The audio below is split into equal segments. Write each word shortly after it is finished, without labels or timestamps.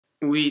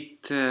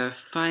with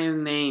file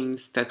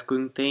names that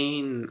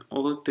contain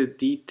all the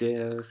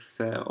details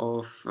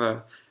of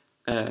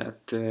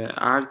the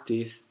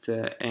artist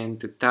and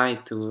the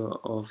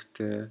title of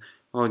the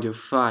audio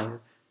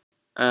file.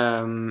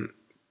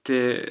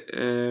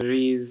 There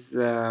is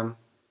a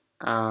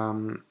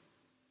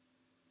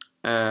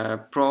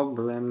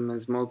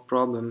small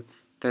problem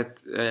that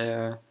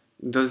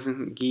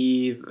doesn't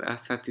give a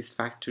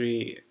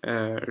satisfactory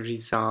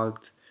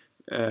result.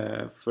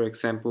 For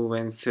example,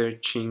 when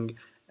searching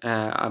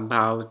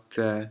about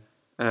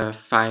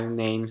file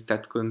names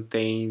that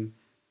contain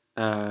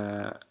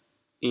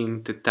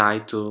in the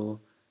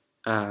title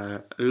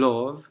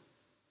love,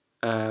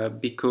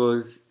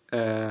 because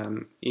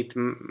it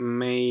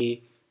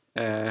may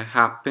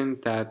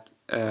happen that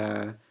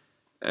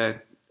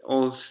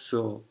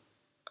also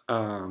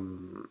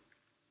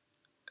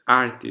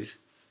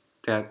artists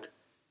that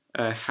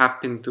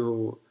happen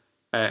to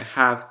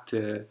have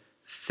the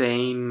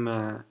same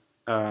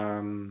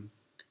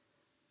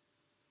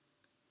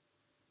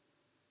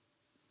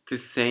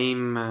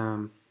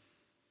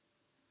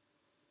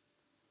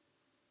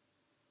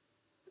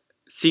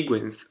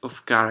sequence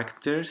of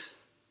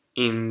characters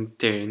in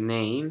their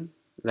name,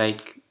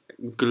 like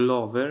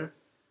Glover,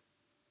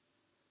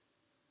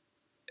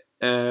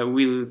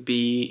 will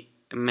be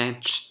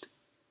matched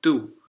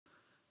too.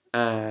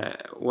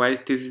 While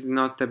this is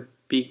not a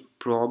big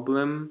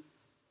problem,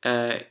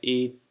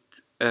 this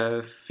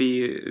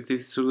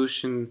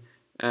solution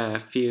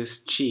feels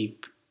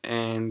cheap,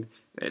 and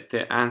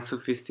the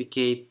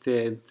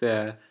unsophisticated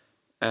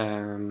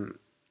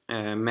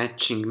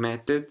matching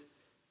method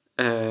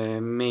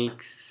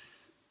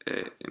makes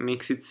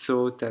it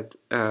so that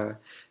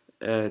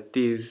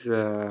these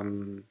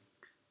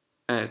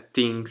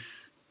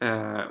things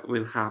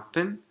will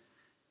happen.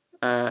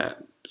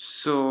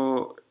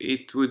 So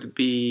it would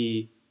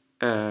be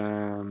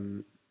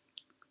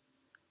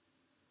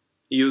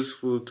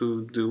useful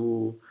to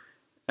do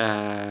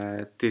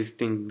this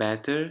thing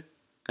better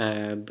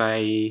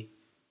by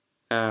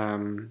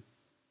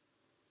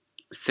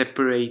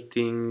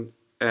separating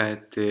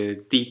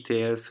the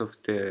details of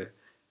the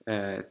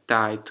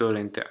title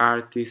and the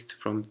artist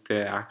from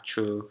the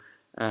actual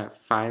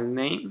file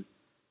name.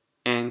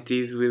 And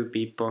this will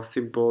be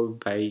possible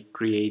by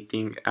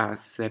creating a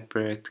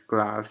separate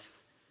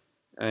class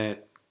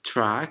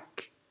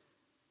track,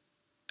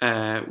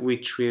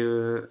 which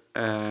will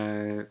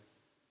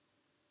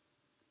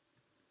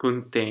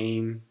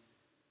contain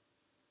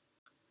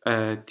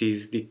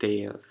these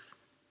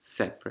details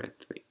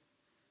separately,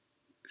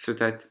 so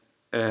that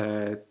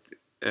it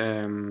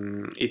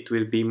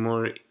will be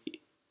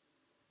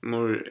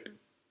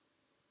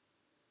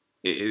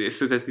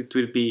so that it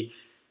will be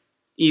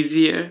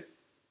easier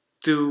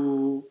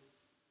to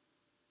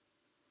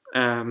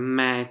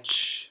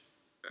match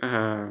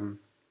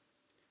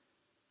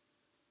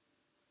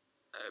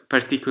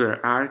particular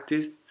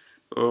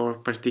artists or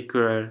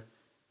particular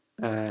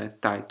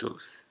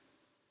titles.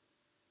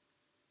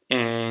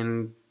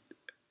 And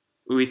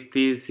with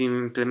this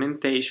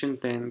implementation,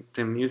 then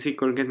the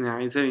music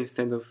organizer,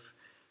 instead of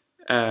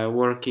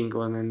working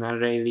on an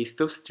array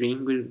list of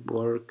string, will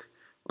work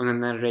on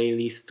an array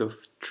list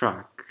of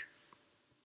tracks.